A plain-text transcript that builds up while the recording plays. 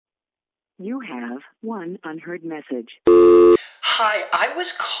You have one unheard message. Hi, I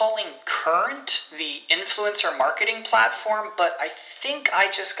was calling Current, the influencer marketing platform, but I think I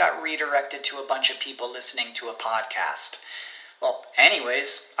just got redirected to a bunch of people listening to a podcast. Well,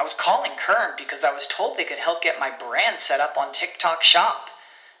 anyways, I was calling Current because I was told they could help get my brand set up on TikTok Shop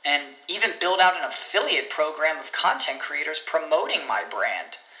and even build out an affiliate program of content creators promoting my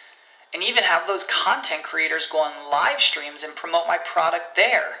brand. And even have those content creators go on live streams and promote my product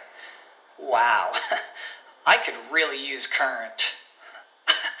there. Wow, I could really use Current.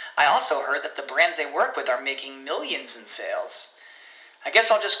 I also heard that the brands they work with are making millions in sales. I guess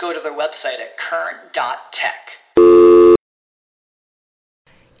I'll just go to their website at current.tech.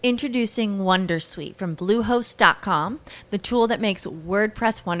 Introducing Wondersuite from Bluehost.com, the tool that makes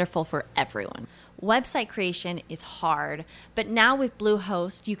WordPress wonderful for everyone. Website creation is hard, but now with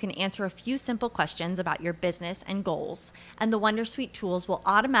Bluehost, you can answer a few simple questions about your business and goals, and the Wondersuite tools will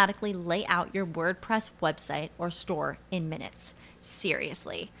automatically lay out your WordPress website or store in minutes.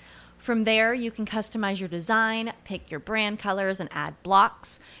 Seriously. From there, you can customize your design, pick your brand colors, and add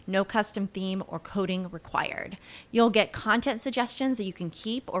blocks. No custom theme or coding required. You'll get content suggestions that you can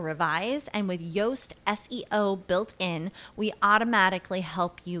keep or revise, and with Yoast SEO built in, we automatically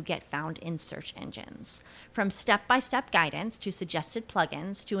help you get found in search engines. From step-by-step guidance to suggested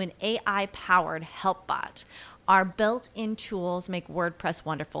plugins to an AI-powered help bot, our built-in tools make WordPress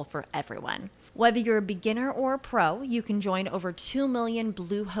wonderful for everyone. Whether you're a beginner or a pro, you can join over 2 million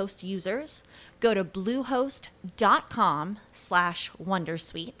Bluehost users. Go to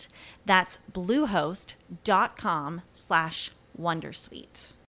bluehost.com/wondersuite. That's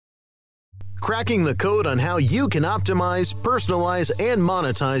bluehost.com/wondersuite. Cracking the code on how you can optimize, personalize, and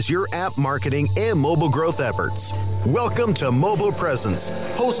monetize your app marketing and mobile growth efforts. Welcome to Mobile Presence,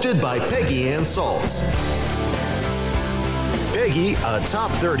 hosted by Peggy Ann Salz. Peggy, a top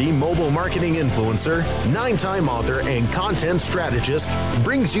 30 mobile marketing influencer, 9-time author, and content strategist,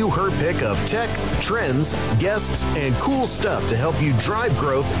 brings you her pick of tech, trends, guests, and cool stuff to help you drive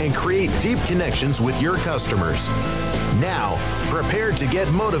growth and create deep connections with your customers. Now, prepare to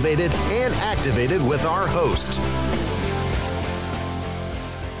get motivated and activated with our host.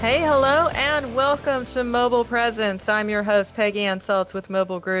 Hey, hello, and welcome to Mobile Presence. I'm your host, Peggy Ann Salz with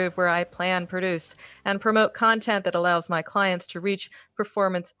Mobile Groove, where I plan, produce, and promote content that allows my clients to reach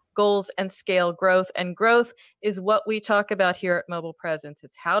performance goals and scale growth. And growth is what we talk about here at Mobile Presence.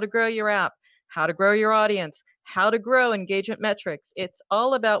 It's how to grow your app, how to grow your audience, how to grow engagement metrics. It's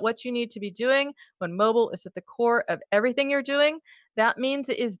all about what you need to be doing when mobile is at the core of everything you're doing. That means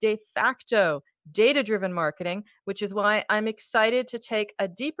it is de facto data-driven marketing, which is why I'm excited to take a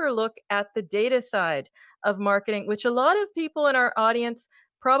deeper look at the data side of marketing, which a lot of people in our audience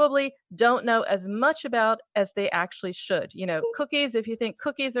probably don't know as much about as they actually should. You know, cookies, if you think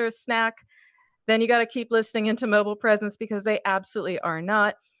cookies are a snack, then you got to keep listening into Mobile Presence because they absolutely are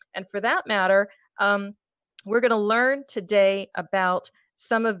not. And for that matter, we're going to learn today about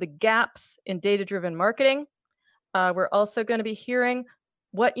some of the gaps in data-driven marketing. We're also going to be hearing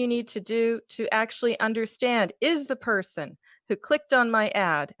what you need to do to actually understand, is the person who clicked on my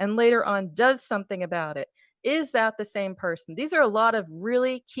ad and later on does something about it, is that the same person? These are a lot of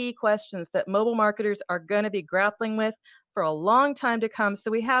really key questions that mobile marketers are going to be grappling with for a long time to come. So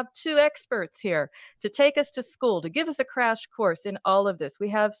we have two experts here to take us to school, to give us a crash course in all of this. We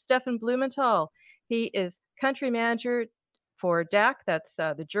have Stefan Blumenthal. He is country manager for DACH, that's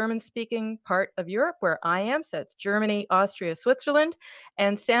the German-speaking part of Europe where I am, so it's Germany, Austria, Switzerland,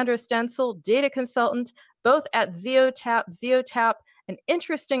 and Sandra Stenzel, data consultant, both at Zeotap. Zeotap, an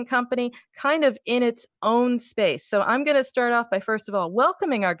interesting company, kind of in its own space. So I'm going to start off by, first of all,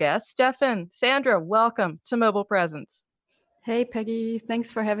 welcoming our guests. Stefan, Sandra, welcome to Mobile Presence. Hey, Peggy,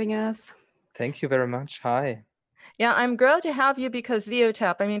 thanks for having us. Thank you very much. Hi. Yeah, I'm glad to have you because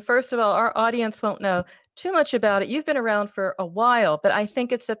Zeotap, I mean, first of all, our audience won't know too much about it. You've been around for a while, but I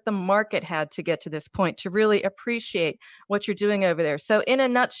think it's that the market had to get to this point to really appreciate what you're doing over there. So in a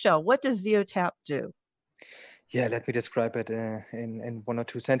nutshell, what does Zeotap do? Yeah, let me describe it in one or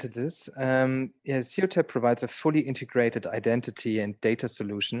two sentences. Zeotap provides a fully integrated identity and data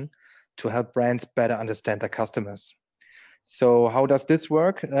solution to help brands better understand their customers. So how does this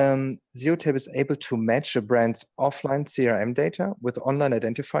work? Zeotap is able to match a brand's offline CRM data with online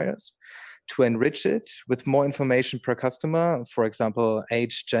identifiers to enrich it with more information per customer, for example,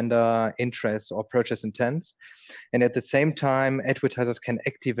 age, gender, interests, or purchase intents. And at the same time, advertisers can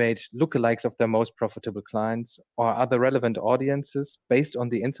activate lookalikes of their most profitable clients or other relevant audiences based on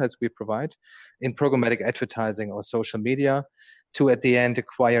the insights we provide in programmatic advertising or social media to, at the end,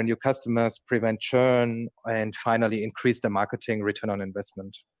 acquire new customers, prevent churn, and finally increase the marketing return on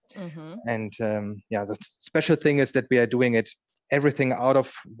investment. And the special thing is that we are doing everything out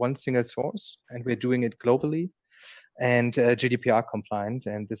of one single source, and we're doing it globally and GDPR compliant.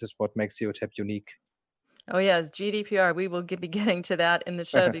 And this is what makes Zeotap unique. Oh, yes, GDPR. We will be getting to that in the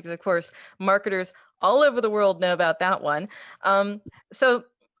show because, of course, marketers all over the world know about that one. So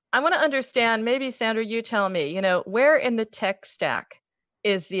I want to understand, maybe, Sandra, you tell me, where in the tech stack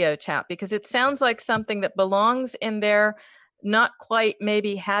is Zeotap? Because it sounds like something that belongs in there, not quite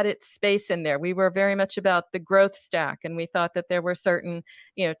maybe had its space in there. We were very much about the growth stack, and we thought that there were certain,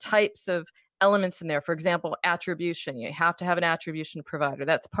 types of elements in there. For example, attribution. You have to have an attribution provider.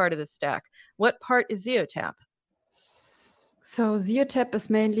 That's part of the stack. What part is Zeotap? So Zeotap is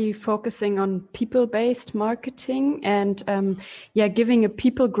mainly focusing on people-based marketing and giving a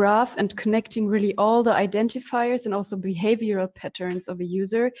people graph and connecting really all the identifiers and also behavioral patterns of a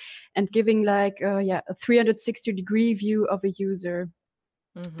user and giving a 360-degree view of a user.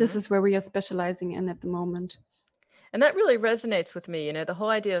 This is where we are specializing in at the moment. And that really resonates with me, the whole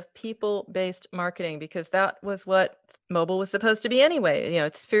idea of people-based marketing, because that was what mobile was supposed to be anyway.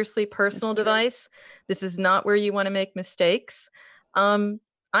 It's fiercely personal device. This is not where you want to make mistakes.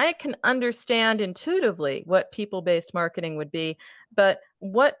 I can understand intuitively what people-based marketing would be, but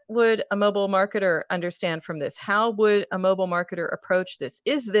what would a mobile marketer understand from this? How would a mobile marketer approach this?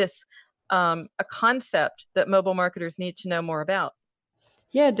 Is this a concept that mobile marketers need to know more about?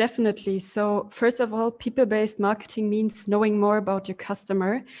 Yeah, definitely. So first of all, people-based marketing means knowing more about your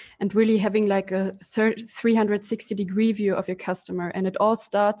customer and really having like a 360-degree view of your customer. And it all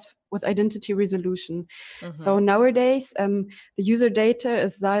starts with identity resolution. So nowadays, the user data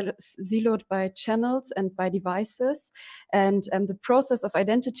is siloed by channels and by devices. And the process of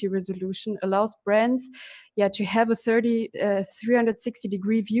identity resolution allows brands to have a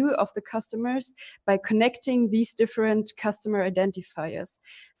 360-degree view of the customers by connecting these different customer identifiers.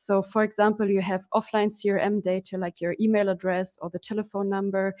 So for example, you have offline CRM data like your email address or the telephone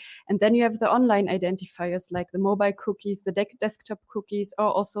number, and then you have the online identifiers like the mobile cookies, the desktop cookies, or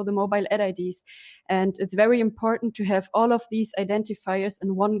also the mobile ad IDs. And it's very important to have all of these identifiers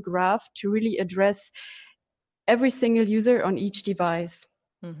in one graph to really address every single user on each device.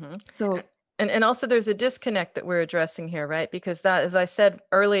 So And also there's a disconnect that we're addressing here, right? Because that, as I said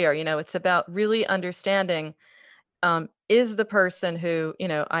earlier, it's about really understanding, is the person who,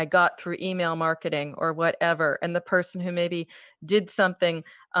 I got through email marketing or whatever, and the person who maybe did something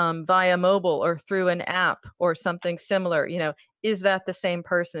via mobile or through an app or something similar, is that the same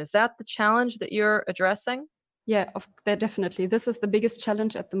person? Is that the challenge that you're addressing? Yeah, definitely. This is the biggest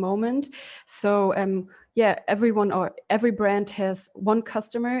challenge at the moment. So everyone or every brand has one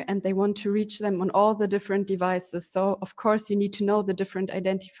customer and they want to reach them on all the different devices. So of course you need to know the different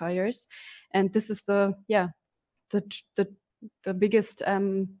identifiers. And this is the biggest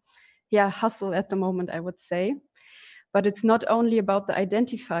hustle at the moment, I would say. But it's not only about the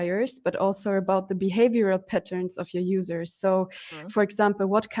identifiers, but also about the behavioral patterns of your users. So, for example,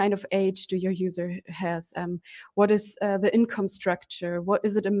 what kind of age do your user has? What is the income structure? What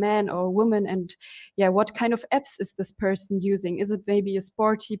is it, a man or a woman? And what kind of apps is this person using? Is it maybe a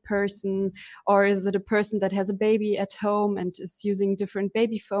sporty person, or is it a person that has a baby at home and is using different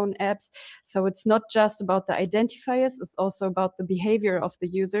baby phone apps? So it's not just about the identifiers; it's also about the behavior of the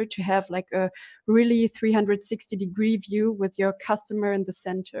user to have like a really 360-degree view with your customer in the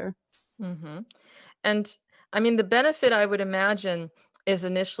center. And I mean, the benefit I would imagine is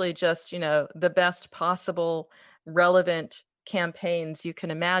initially just, the best possible relevant campaigns you can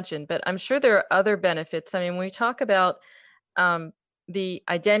imagine, but I'm sure there are other benefits. I mean, when we talk about the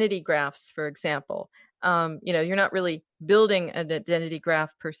identity graphs, for example, you're not really building an identity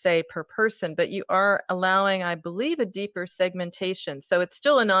graph per se per person, but you are allowing, I believe, a deeper segmentation. So it's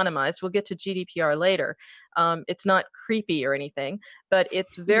still anonymized. We'll get to GDPR later. It's not creepy or anything, but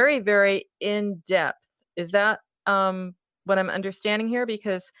it's very, very in depth. Is that what I'm understanding here?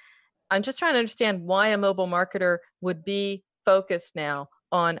 Because I'm just trying to understand why a mobile marketer would be focused now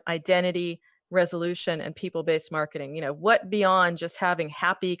on identity resolution and people-based marketing. What beyond just having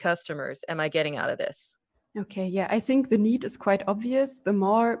happy customers am I getting out of this? Okay, yeah, I think the need is quite obvious. The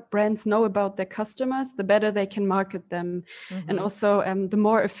more brands know about their customers, the better they can market them. And also the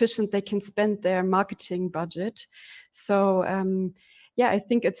more efficient they can spend their marketing budget. So I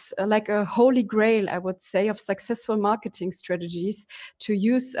think it's like a holy grail, I would say, of successful marketing strategies to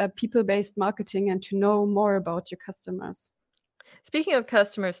use people-based marketing and to know more about your customers. Speaking of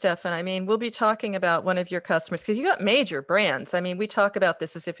customers, Stefan, I mean, we'll be talking about one of your customers because you got major brands. I mean, we talk about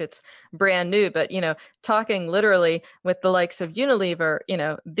this as if it's brand new, but, talking literally with the likes of Unilever,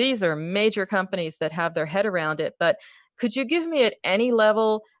 these are major companies that have their head around it. But could you give me at any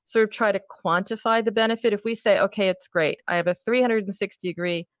level sort of try to quantify the benefit? If we say, okay, it's great, I have a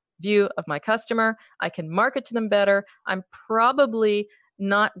 360-degree view of my customer, I can market to them better, I'm probably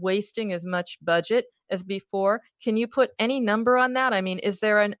not wasting as much budget as before. Can you put any number on that? I mean, is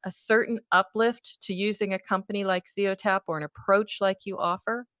there a certain uplift to using a company like Zeotap or an approach like you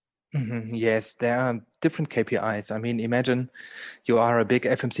offer? Yes, there are different KPIs. I mean, imagine you are a big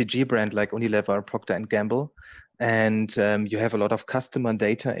FMCG brand like Unilever or Procter & Gamble, and you have a lot of customer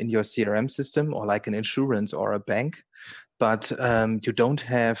data in your CRM system, or like an insurance or a bank, but you don't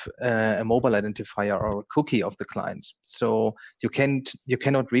have a mobile identifier or a cookie of the client. So you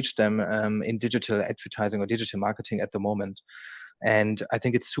cannot reach them in digital advertising or digital marketing at the moment. And I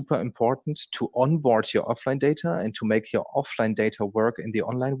think it's super important to onboard your offline data and to make your offline data work in the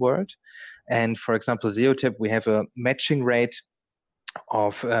online world. And for example, Zeotap, we have a matching rate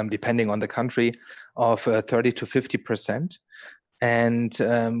of, depending on the country, of 30 to 50%. And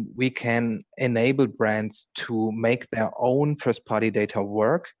we can enable brands to make their own first-party data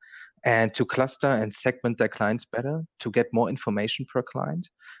work and to cluster and segment their clients better, to get more information per client,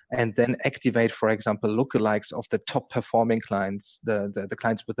 and then activate, for example, lookalikes of the top performing clients, the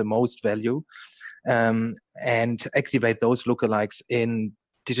clients with the most value, and activate those lookalikes in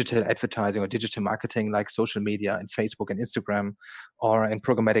digital advertising or digital marketing like social media and Facebook and Instagram, or in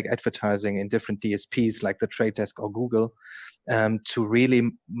programmatic advertising in different DSPs like The Trade Desk or Google, to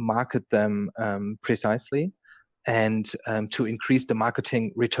really market them precisely and to increase the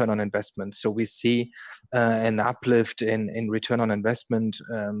marketing return on investment. So we see an uplift in return on investment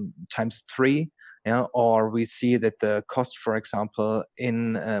times 3. Yeah, or we see that the cost, for example,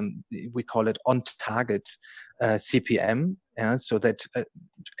 in we call it on target CPM. Yeah, so that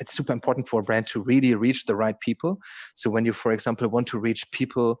it's super important for a brand to really reach the right people. So when you, for example, want to reach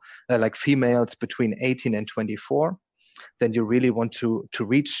people like females between 18 and 24, then you really want to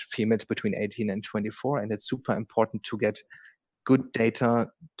reach females between 18 and 24, and it's super important to get good data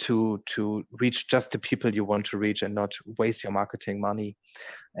to reach just the people you want to reach and not waste your marketing money.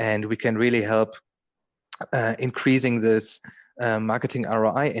 And we can really help increasing this marketing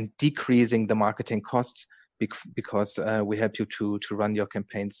ROI and decreasing the marketing costs because we help you to run your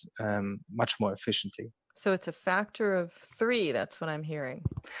campaigns much more efficiently. So it's a factor of 3. That's what I'm hearing.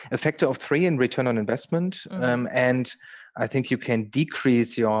 A factor of 3 in return on investment. And I think you can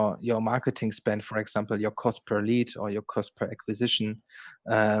decrease your marketing spend, for example, your cost per lead or your cost per acquisition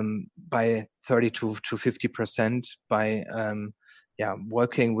by 30 to 50% by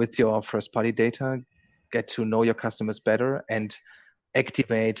working with your first party data, get to know your customers better, and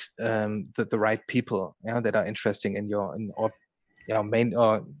activate the right people that are interesting in your main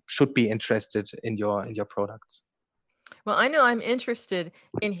or should be interested in your products. Well, I know I'm interested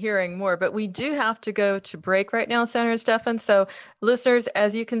in hearing more, but we do have to go to break right now, Senator Stephan. So listeners,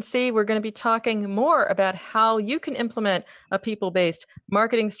 as you can see, we're going to be talking more about how you can implement a people-based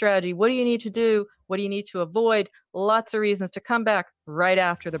marketing strategy. What do you need to do? What do you need to avoid? Lots of reasons to come back right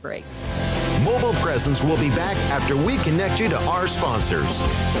after the break. Mobile Presence will be back after we connect you to our sponsors.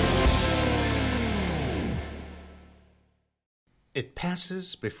 It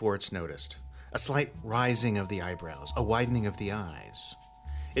passes before it's noticed. A slight rising of the eyebrows, a widening of the eyes.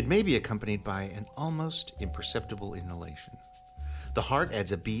 It may be accompanied by an almost imperceptible inhalation. The heart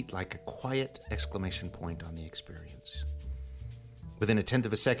adds a beat like a quiet exclamation point on the experience. Within a tenth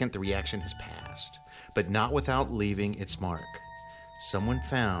of a second, the reaction has passed, but not without leaving its mark. Someone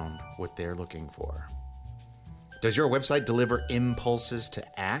found what they're looking for. Does your website deliver impulses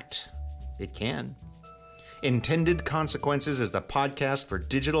to act? It can. Intended Consequences is the podcast for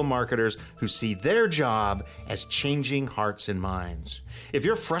digital marketers who see their job as changing hearts and minds. If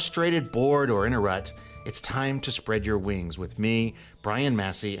you're frustrated, bored, or in a rut, it's time to spread your wings with me, Brian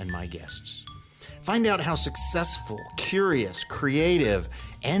Massey, and my guests. Find out how successful, curious, creative,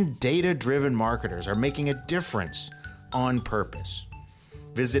 and data-driven marketers are making a difference on purpose.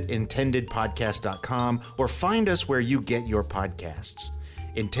 Visit intendedpodcast.com or find us where you get your podcasts.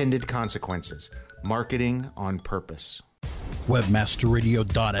 Intended Consequences. Marketing on purpose.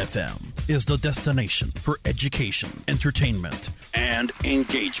 Webmasterradio.fm is the destination for education, entertainment, and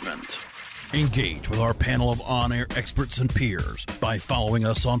engagement. Engage with our panel of on-air experts and peers by following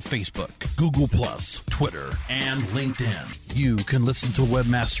us on Facebook, Google+, Twitter, and LinkedIn. You can listen to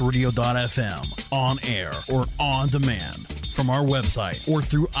Webmasterradio.fm on air or on demand from our website or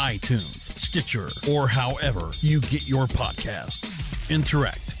through iTunes, Stitcher, or however you get your podcasts.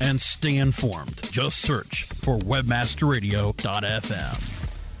 Interact and stay informed. Just search for Webmasterradio.fm.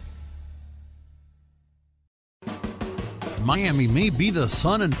 Miami may be the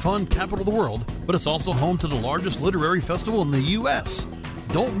sun and fun capital of the world, but it's also home to the largest literary festival in the U.S.,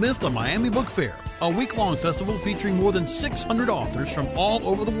 Don't miss the Miami Book Fair, a week-long festival featuring more than 600 authors from all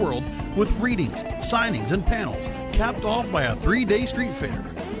over the world with readings, signings, and panels, capped off by a 3-day street fair.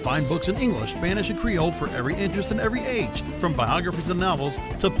 Find books in English, Spanish, and Creole for every interest and every age, from biographies and novels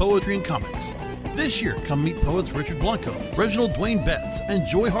to poetry and comics. This year, come meet poets Richard Blanco, Reginald Dwayne Betts, and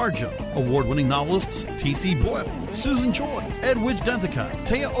Joy Harjo, award-winning novelists T.C. Boyle, Susan Choi, Edwidge Danticat,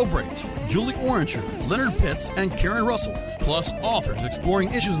 Taya Obrecht, Julie Oranger, Leonard Pitts, and Karen Russell, plus authors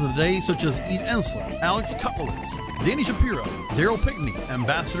exploring issues of the day such as Eve Ensler, Alex Kotlowitz, Danny Shapiro, Daryl Pinkney,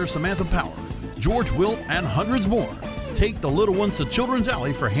 Ambassador Samantha Power, George Wilt, and hundreds more. Take the little ones to Children's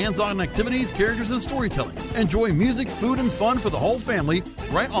Alley for hands-on activities, characters, and storytelling. Enjoy music, food, and fun for the whole family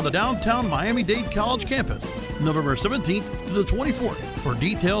right on the downtown Miami-Dade College campus, November 17th to the 24th. For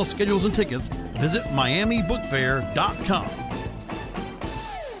details, schedules, and tickets, visit miamibookfair.com.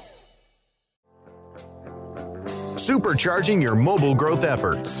 Supercharging your mobile growth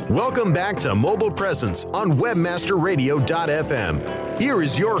efforts. Welcome back to Mobile Presence on webmasterradio.fm. Here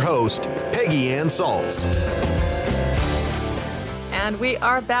is your host, Peggy Ann Salz. And we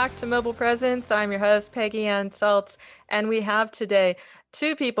are back to Mobile Presence. I'm your host, Peggy Ann Salz, and we have today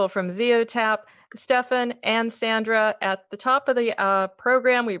two people from Zeotap, Stefan and Sandra. At the top of the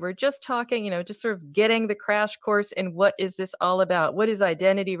program, we were just talking, just sort of getting the crash course in what is this all about? What is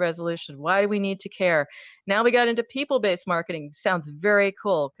identity resolution? Why do we need to care? Now we got into people-based marketing. Sounds very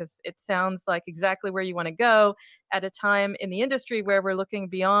cool because it sounds like exactly where you want to go at a time in the industry where we're looking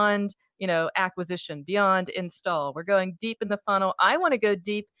beyond acquisition, beyond install. We're going deep in the funnel. I want to go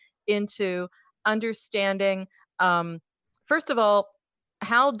deep into understanding, first of all,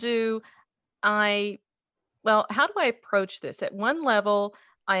 how do I approach this? At one level,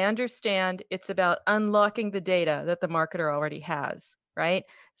 I understand it's about unlocking the data that the marketer already has, right?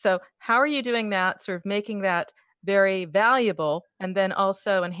 So how are you doing that, sort of making that very valuable and then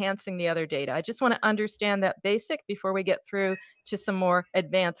also enhancing the other data? I just want to understand that basic before we get through to some more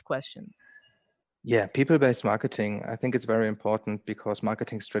advanced questions. Yeah, people-based marketing, I think it's very important because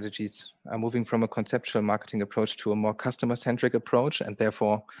marketing strategies are moving from a conceptual marketing approach to a more customer-centric approach, and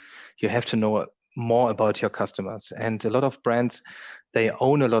therefore you have to know more about your customers. And a lot of brands, they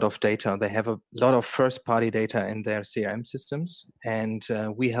own a lot of data. They have a lot of first-party data in their CRM systems, and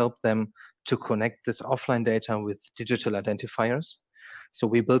we help them to connect this offline data with digital identifiers. So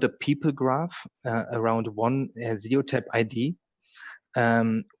we build a people graph around one Zeotap ID.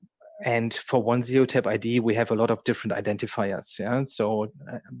 And for one Zeotap ID, we have a lot of different identifiers. Yeah? So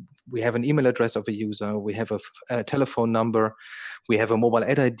we have an email address of a user, we have a telephone number, we have a mobile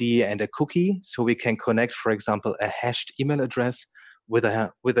ad ID and a cookie. So we can connect, for example, a hashed email address with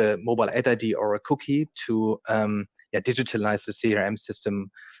a mobile ad ID or a cookie to digitalize the CRM system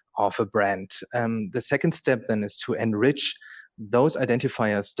of a brand. The second step then is to enrich those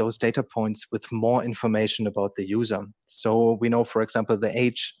identifiers, those data points with more information about the user. So we know, for example, the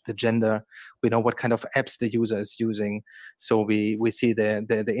age, the gender, we know what kind of apps the user is using. So we see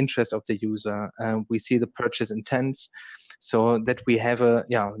the interest of the user, we see the purchase intents, so that we have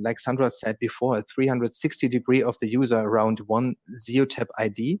like Sandra said before, a 360 degree of the user around one Zeotap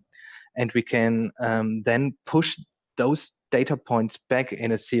ID. And we can then push those data points back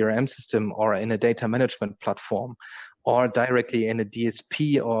in a CRM system or in a data management platform or directly in a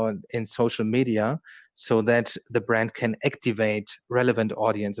DSP or in social media so that the brand can activate relevant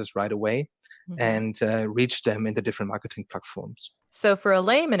audiences right away and reach them in the different marketing platforms. So for a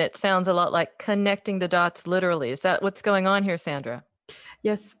layman, it sounds a lot like connecting the dots literally. Is that what's going on here, Sandra?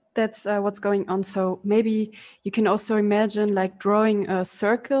 Yes, that's what's going on. So maybe you can also imagine like drawing a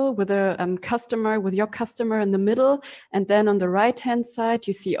circle with a customer, with your customer in the middle. And then on the right-hand side,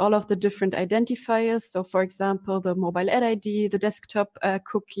 you see all of the different identifiers. So for example, the mobile ad ID, the desktop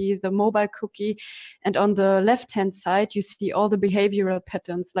cookie, the mobile cookie. And on the left-hand side, you see all the behavioral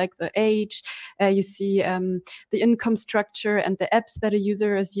patterns like the age, you see the income structure and the apps that a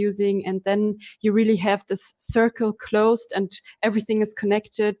user is using. And then you really have this circle closed and everything is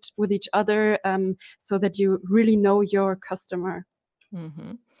connected with each other so that you really know your customer.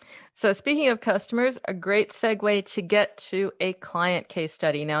 Mm-hmm. So speaking of customers, a great segue to get to a client case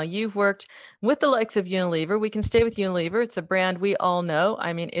study. Now, you've worked with the likes of Unilever. We can stay with Unilever. It's a brand we all know.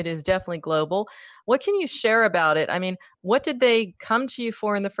 I mean, it is definitely global. What can you share about it? I mean, what did they come to you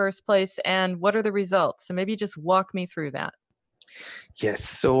for in the first place, and what are the results? So maybe just walk me through that. Yes,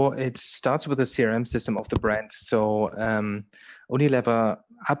 so it starts with the CRM system of the brand. So Unilever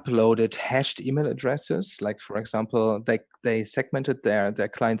uploaded hashed email addresses. Like, for example, they segmented their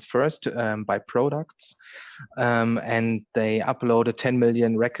clients first by products, and they uploaded 10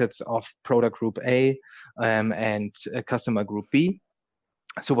 million records of product group A and customer group B.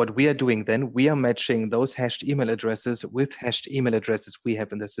 So what we are doing then, we are matching those hashed email addresses with hashed email addresses we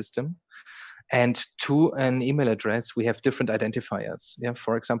have in the system. And to an email address, we have different identifiers. Yeah,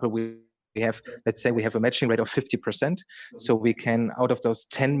 for example, we have, let's say we have a matching rate of 50%. So we can, out of those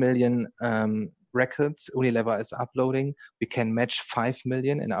 10 million records Unilever is uploading, we can match 5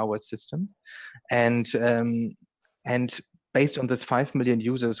 million in our system. And based on this 5 million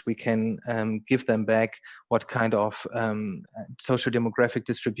users, we can give them back what kind of social demographic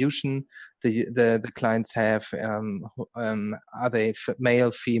distribution the clients have. Are they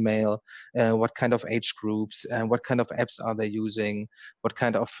male, female? What kind of age groups? What kind of apps are they using? What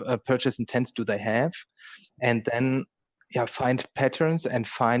kind of purchase intents do they have? And then find patterns and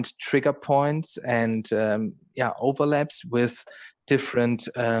find trigger points and overlaps with different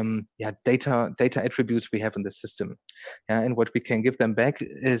data attributes we have in the system. And what we can give them back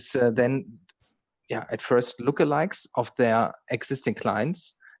is then at first lookalikes of their existing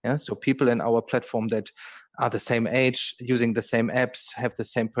clients. So people in our platform that are the same age, using the same apps, have the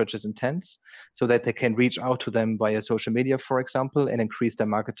same purchase intents, so that they can reach out to them via social media, for example, and increase their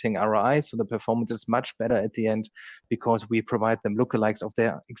marketing ROI. So the performance is much better at the end because we provide them lookalikes of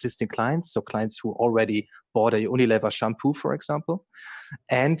their existing clients. So clients who already bought a Unilever shampoo, for example.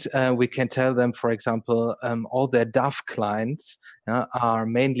 And we can tell them, for example, all their Dove clients are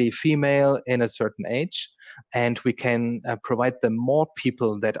mainly female in a certain age. And we can provide them more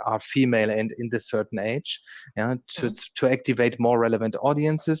people that are female and in this certain age to activate more relevant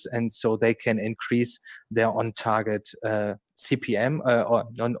audiences. And so they can increase their on-target CPM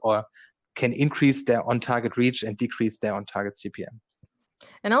or can increase their on-target reach and decrease their on-target CPM.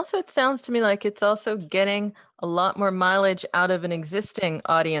 And also, it sounds to me like it's also getting a lot more mileage out of an existing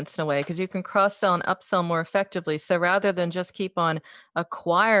audience in a way, because you can cross-sell and upsell more effectively. So rather than just keep on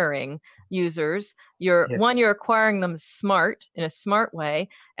acquiring users, you're acquiring them in a smart way.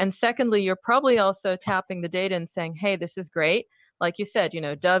 And secondly, you're probably also tapping the data and saying, hey, this is great. Like you said,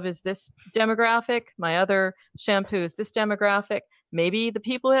 Dove is this demographic. My other shampoo is this demographic. Maybe the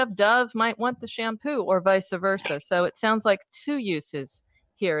people who have Dove might want the shampoo or vice versa. So it sounds like two uses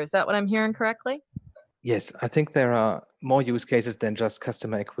here. Is that what I'm hearing correctly? Yes, I think there are more use cases than just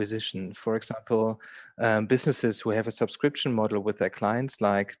customer acquisition. For example, businesses who have a subscription model with their clients,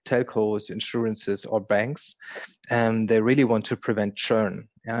 like telcos, insurances, or banks, they really want to prevent churn.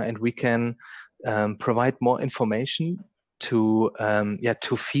 And we can provide more information to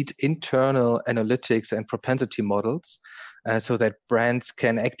feed internal analytics and propensity models so that brands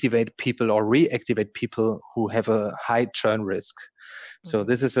can activate people or reactivate people who have a high churn risk. So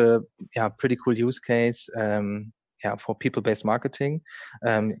this is a pretty cool use case for people-based marketing.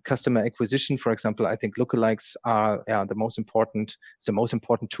 Customer acquisition, for example, I think lookalikes are the most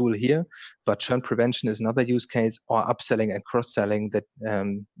important tool here, but churn prevention is another use case, or upselling and cross-selling that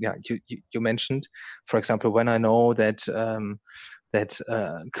you mentioned. For example, when I know that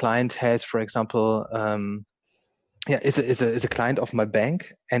client has, for example, is a client of my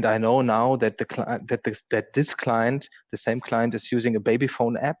bank, and I know now that this client, the same client, is using a baby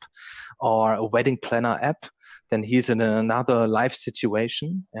phone app or a wedding planner app, then he's in another life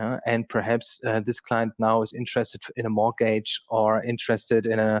situation, and perhaps this client now is interested in a mortgage or interested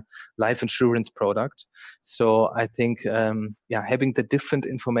in a life insurance product. So I think having the different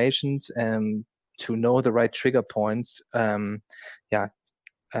informations to know the right trigger points,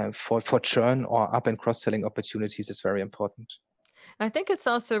 for churn or up and cross-selling opportunities is very important. I think it's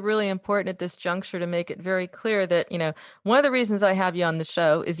also really important at this juncture to make it very clear that, one of the reasons I have you on the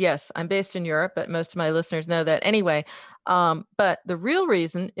show is, yes, I'm based in Europe, but most of my listeners know that anyway. But the real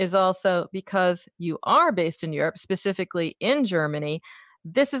reason is also because you are based in Europe, specifically in Germany.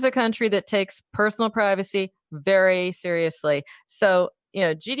 This is a country that takes personal privacy very seriously. So,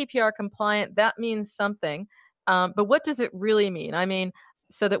 GDPR compliant, that means something. But what does it really mean? I mean,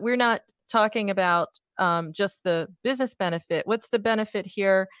 so that we're not talking about just the business benefit. What's the benefit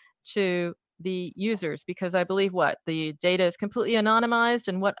here to the users? Because I believe the data is completely anonymized,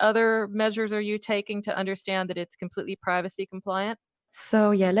 and what other measures are you taking to understand that it's completely privacy compliant? So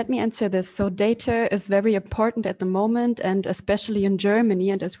let me answer this. So data is very important at the moment, and especially in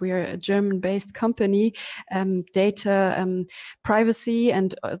Germany. And as we are a German-based company, data privacy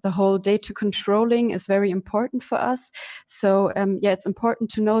and the whole data controlling is very important for us. So it's important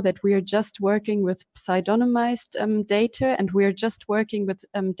to know that we are just working with pseudonymized data, and we are just working with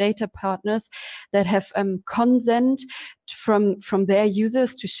data partners that have consent from their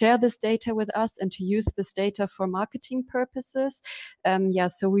users to share this data with us and to use this data for marketing purposes.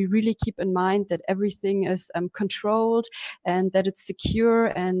 So we really keep in mind that everything is controlled and that it's secure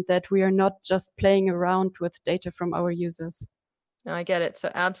and that we are not just playing around with data from our users. No, I get it.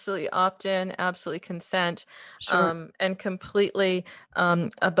 So absolutely opt in, absolutely consent, Sure. and completely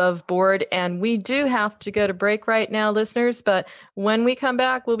above board. And we do have to go to break right now, listeners. But when we come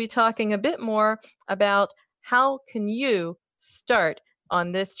back, we'll be talking a bit more about how can you start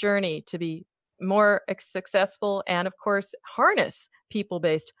on this journey to be more successful and, of course, harness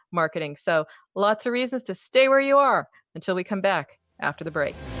people-based marketing. So lots of reasons to stay where you are until we come back after the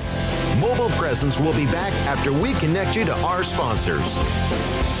break. Mobile Presence will be back after we connect you to our sponsors.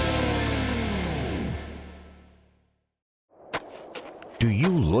 Do you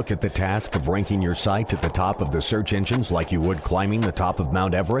look at the task of ranking your site at the top of the search engines like you would climbing the top of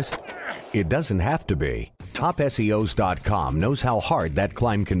Mount Everest? It doesn't have to be. TopSEOs.com knows how hard that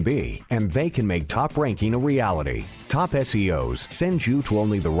climb can be, and they can make top ranking a reality. Top SEOs sends you to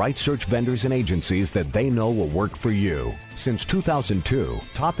only the right search vendors and agencies that they know will work for you. Since 2002,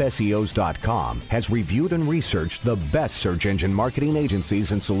 TopSEOs.com has reviewed and researched the best search engine marketing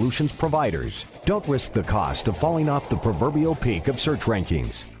agencies and solutions providers. Don't risk the cost of falling off the proverbial peak of search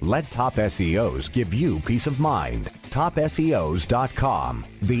rankings. Let Top SEOs give you peace of mind. TopSEOs.com,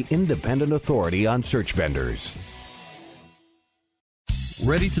 the independent authority on search vendors.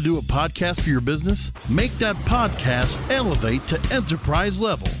 Ready to do a podcast for your business? Make that podcast elevate to enterprise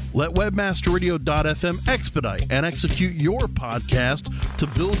level. Let webmasterradio.fm expedite and execute your podcast to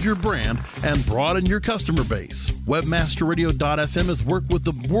build your brand and broaden your customer base. Webmasterradio.fm has worked with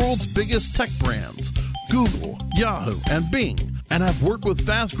the world's biggest tech brands, Google, Yahoo, and Bing, and have worked with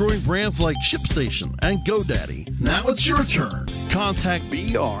fast-growing brands like ShipStation and GoDaddy. Now it's your turn. Contact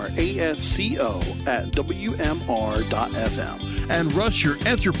BRASCO at WMR.fm and rush your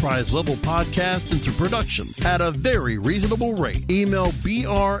enterprise-level podcast into production at a very reasonable rate. Email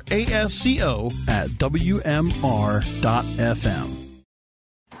BRASCO at WMR.fm.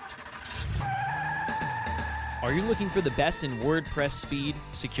 Are you looking for the best in WordPress speed,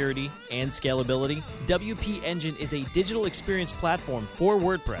 security, and scalability? WP Engine is a digital experience platform for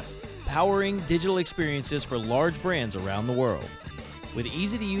WordPress, powering digital experiences for large brands around the world. With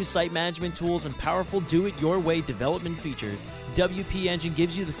easy-to-use site management tools and powerful do-it-your-way development features, WP Engine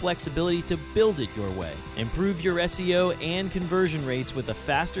gives you the flexibility to build it your way. Improve your SEO and conversion rates with a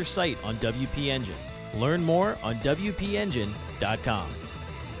faster site on WP Engine. Learn more on WPEngine.com.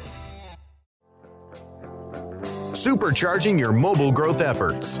 Supercharging your mobile growth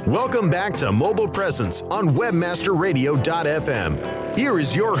efforts. Welcome back to Mobile Presence on webmasterradio.fm. Here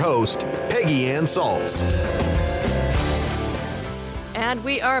is your host, Peggy Ann Salz. And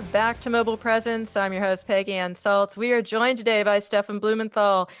we are back to Mobile Presence. I'm your host, Peggy Ann Salz. We are joined today by Stefan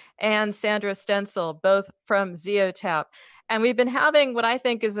Blumenthal and Sandra Stenzel, both from Zeotap. And we've been having what I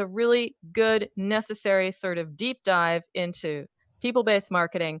think is a really good, necessary sort of deep dive into people-based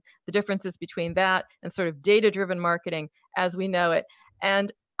marketing, the differences between that and sort of data-driven marketing as we know it.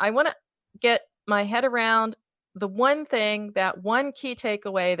 And I want to get my head around the one thing, that one key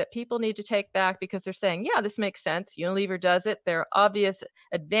takeaway that people need to take back because they're saying, yeah, this makes sense. Unilever does it. There are obvious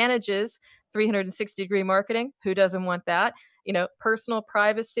advantages. 360-degree marketing. Who doesn't want that? You know, personal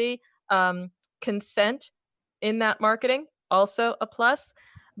privacy, consent in that marketing, also a plus.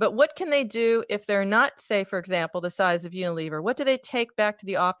 But what can they do if they're not, say, for example, the size of Unilever? What do they take back to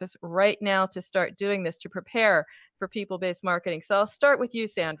the office right now to start doing this, to prepare for people-based marketing? So I'll start with you,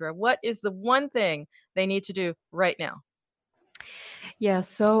 Sandra. What is the one thing they need to do right now? Yeah,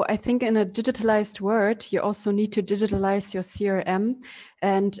 so I think in a digitalized world, you also need to digitalize your CRM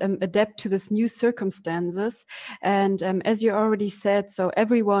and adapt to this new circumstances. And as you already said, so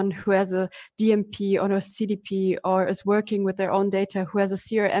everyone who has a DMP or a CDP or is working with their own data, who has a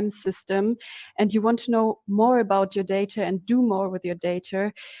CRM system, and you want to know more about your data and do more with your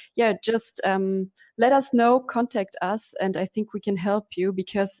data, yeah, just let us know, contact us, and I think we can help you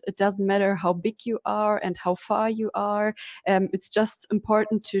because it doesn't matter how big you are and how far you are. It's just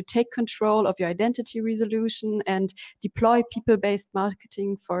important to take control of your identity resolution and deploy people-based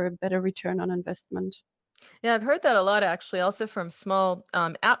marketing for a better return on investment. Yeah, I've heard that a lot, actually, also from small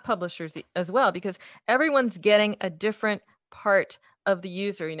app publishers as well, because everyone's getting a different part of the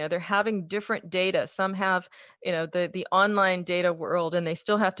user. You know, they're having different data. Some have, you know, the online data world, and they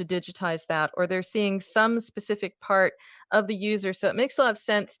still have to digitize that, or they're seeing some specific part of the user. So it makes a lot of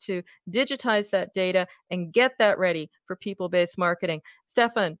sense to digitize that data and get that ready for people-based marketing.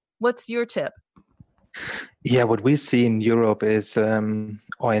 Stefan, what's your tip? Yeah, what we see in Europe is,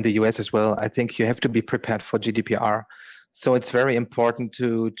 or in the US as well, I think you have to be prepared for GDPR. So it's very important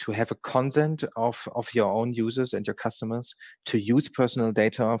to have a consent of your own users and your customers to use personal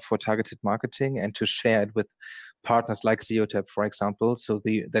data for targeted marketing and to share it with partners like Zeotap, for example, so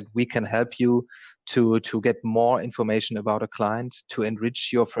that we can help you to get more information about a client, to enrich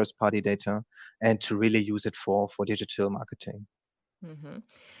your first-party data, and to really use it for digital marketing. Mm-hmm.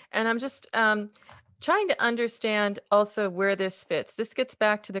 And I'm just trying to understand also where this fits. This gets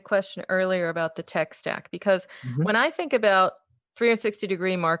back to the question earlier about the tech stack, because when I think about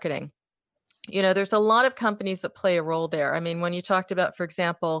 360-degree marketing, there's a lot of companies that play a role there. I mean, when you talked about, for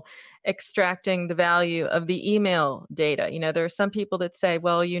example, extracting the value of the email data, there are some people that say,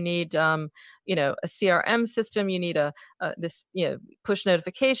 well, you need, a CRM system, you need this, push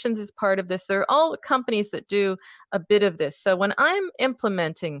notifications is part of this. There are all companies that do a bit of this. So when I'm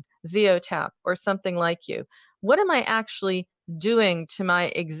implementing Zeotap or something like you, what am I actually doing to my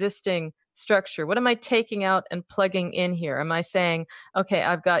existing structure? What am I taking out and plugging in here? Am I saying, okay,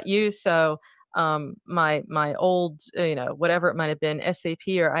 I've got you, so my old, whatever it might have been, SAP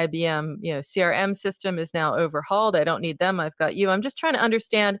or IBM, CRM system is now overhauled. I don't need them. I've got you. I'm just trying to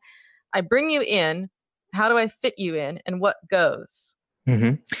understand. I bring you in. How do I fit you in, and what goes?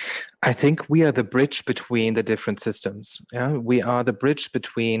 I think we are the bridge between the different systems. Yeah? We are the bridge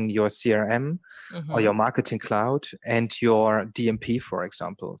between your CRM or your marketing cloud and your DMP, for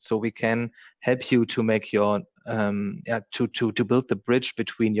example. So we can help you to make your to build the bridge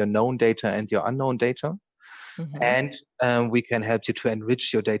between your known data and your unknown data. And we can help you to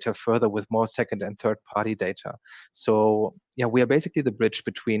enrich your data further with more second and third party data. So we are basically the bridge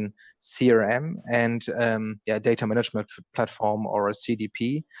between CRM and data management platform or a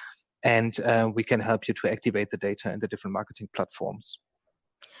CDP. And we can help you to activate the data in the different marketing platforms.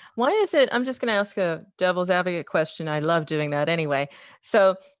 Why is it, I'm just going to ask a devil's advocate question. I love doing that anyway.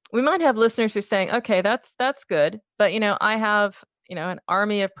 So we might have listeners who are saying, okay, that's good. But, I have, an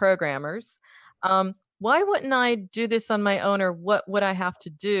army of programmers. Why wouldn't I do this on my own, or what would I have to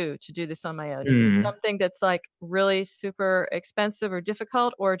do this on my own? Is it something that's like really super expensive or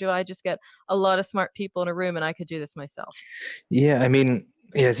difficult, or do I just get a lot of smart people in a room and I could do this myself? Yeah, I mean,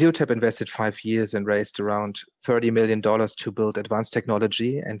 Zeotap invested 5 years and raised around $30 million to build advanced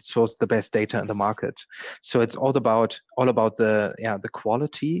technology and source the best data in the market. So it's all about the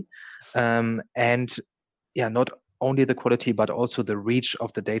quality, and not only the quality, but also the reach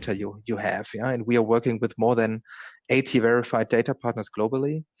of the data you have. Yeah? And we are working with more than 80 verified data partners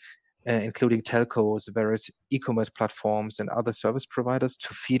globally, including telcos, various e-commerce platforms, and other service providers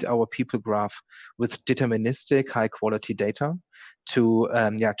to feed our people graph with deterministic, high-quality data to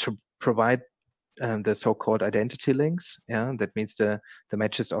provide the so-called identity links. Yeah, that means the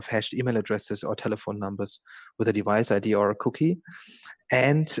matches of hashed email addresses or telephone numbers with a device ID or a cookie,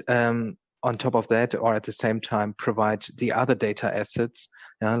 and on top of that, or at the same time, provide the other data assets,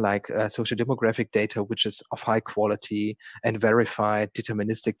 like social demographic data, which is of high quality and verified,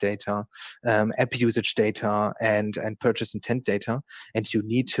 deterministic data, app usage data, and purchase intent data. And you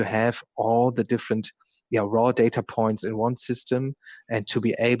need to have all the different raw data points in one system, and to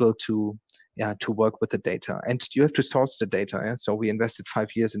be able to work with the data. And you have to source the data. Yeah? So we invested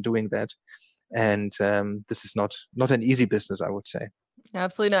 5 years in doing that. And this is not an easy business, I would say.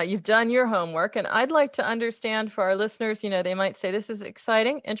 Absolutely not. You've done your homework. And I'd like to understand for our listeners, they might say, this is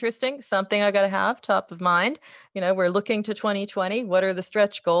exciting, interesting, something I got to have top of mind. We're looking to 2020. What are the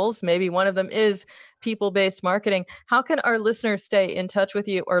stretch goals? Maybe one of them is people-based marketing. How can our listeners stay in touch with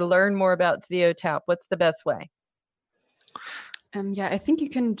you or learn more about Zeotap? What's the best way? I think you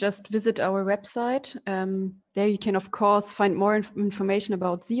can just visit our website. There you can, of course, find more information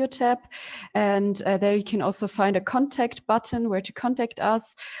about Zeotap. And there you can also find a contact button where to contact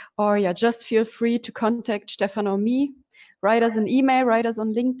us. Or just feel free to contact Stefan or me. Write us an email, write us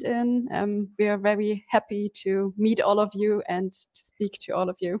on LinkedIn. We are very happy to meet all of you and to speak to all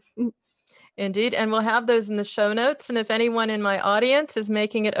of you. Indeed. And we'll have those in the show notes. And if anyone in my audience is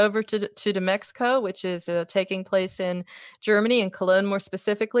making it over to Demexco, which is taking place in Germany, in Cologne more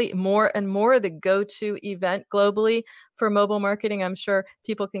specifically, more and more the go-to event globally for mobile marketing, I'm sure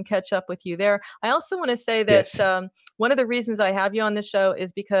people can catch up with you there. I also want to say that one of the reasons I have you on the show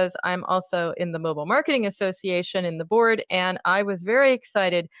is because I'm also in the Mobile Marketing Association in the board. And I was very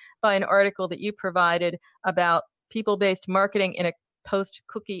excited by an article that you provided about people-based marketing in a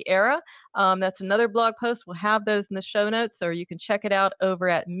post-cookie era. That's another blog post. We'll have those in the show notes, or you can check it out over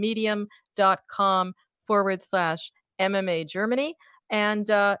at medium.com/MMA Germany. And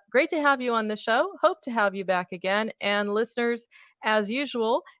great to have you on the show. Hope to have you back again. And listeners, as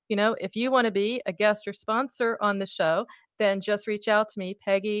usual, if you want to be a guest or sponsor on the show, then just reach out to me,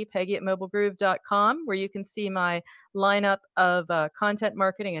 Peggy at mobilegroove.com, where you can see my lineup of content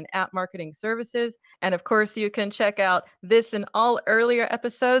marketing and app marketing services. And of course, you can check out this and all earlier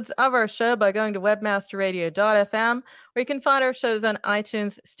episodes of our show by going to webmasterradio.fm, where you can find our shows on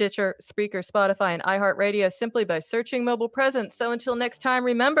iTunes, Stitcher, Spreaker, Spotify, and iHeartRadio simply by searching Mobile Presence. So until next time,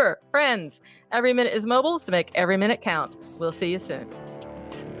 remember, friends, every minute is mobile, so make every minute count. We'll see you soon.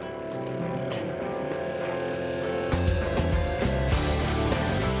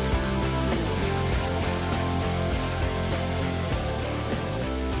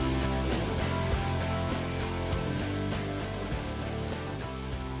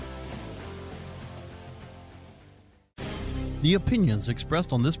 The opinions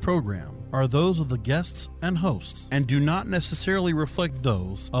expressed on this program are those of the guests and hosts and do not necessarily reflect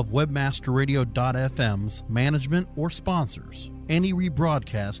those of WebmasterRadio.fm's management or sponsors. Any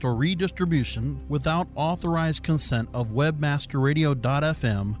rebroadcast or redistribution without authorized consent of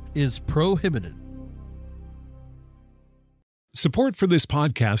WebmasterRadio.fm is prohibited. Support for this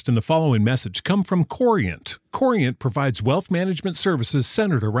podcast and the following message come from Corient. Corient provides wealth management services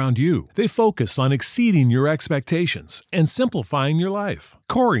centered around you. They focus on exceeding your expectations and simplifying your life.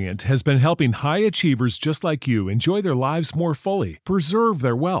 Corient has been helping high achievers just like you enjoy their lives more fully, preserve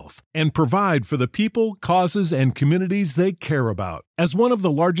their wealth, and provide for the people, causes, and communities they care about. As one of the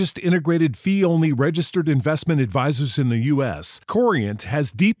largest integrated fee-only registered investment advisors in the U.S., Corient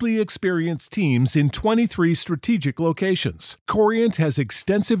has deeply experienced teams in 23 strategic locations. Corient has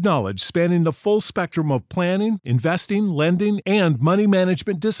extensive knowledge spanning the full spectrum of planning, investing, lending, and money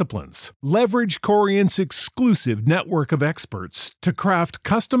management disciplines. Leverage Corient's exclusive network of experts to craft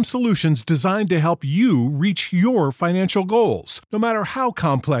custom solutions designed to help you reach your financial goals, no matter how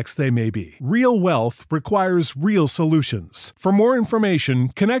complex they may be. Real wealth requires real solutions. For more information,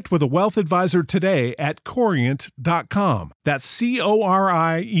 connect with a wealth advisor today at Corient.com. That's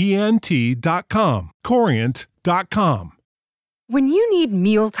Corient.com. Corient.com. When you need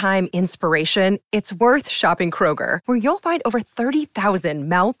mealtime inspiration, it's worth shopping Kroger, where you'll find over 30,000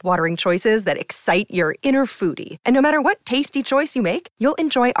 mouth-watering choices that excite your inner foodie. And no matter what tasty choice you make, you'll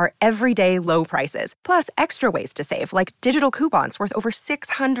enjoy our everyday low prices, plus extra ways to save, like digital coupons worth over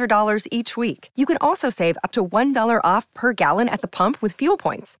 $600 each week. You can also save up to $1 off per gallon at the pump with fuel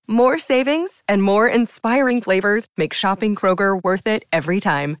points. More savings and more inspiring flavors make shopping Kroger worth it every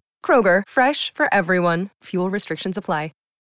time. Kroger, fresh for everyone. Fuel restrictions apply.